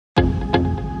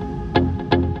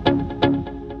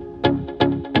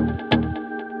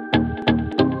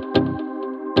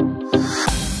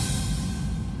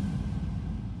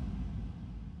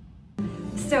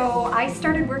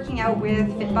out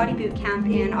with Fit Body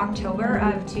Bootcamp in October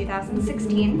of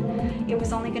 2016. It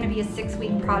was only going to be a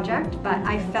 6-week project, but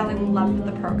I fell in love with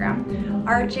the program.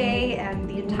 RJ and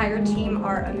the entire team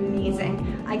are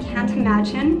amazing. I can't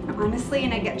imagine, honestly,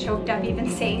 and I get choked up even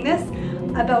saying this,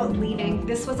 about leaving.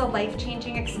 This was a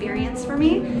life-changing experience for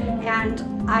me,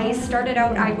 and I started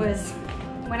out,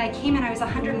 when I came in I was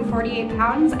 148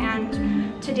 pounds,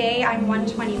 and today I'm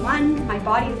 121. My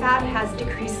body fat has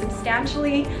decreased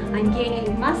substantially. I'm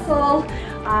gaining muscle.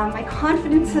 My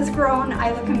confidence has grown.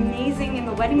 I look amazing in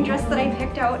the wedding dress that I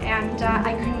picked out, and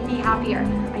I couldn't be happier.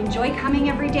 I enjoy coming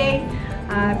every day.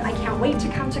 I can't wait to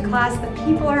come to class. The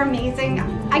people are amazing.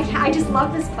 I just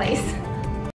love this place.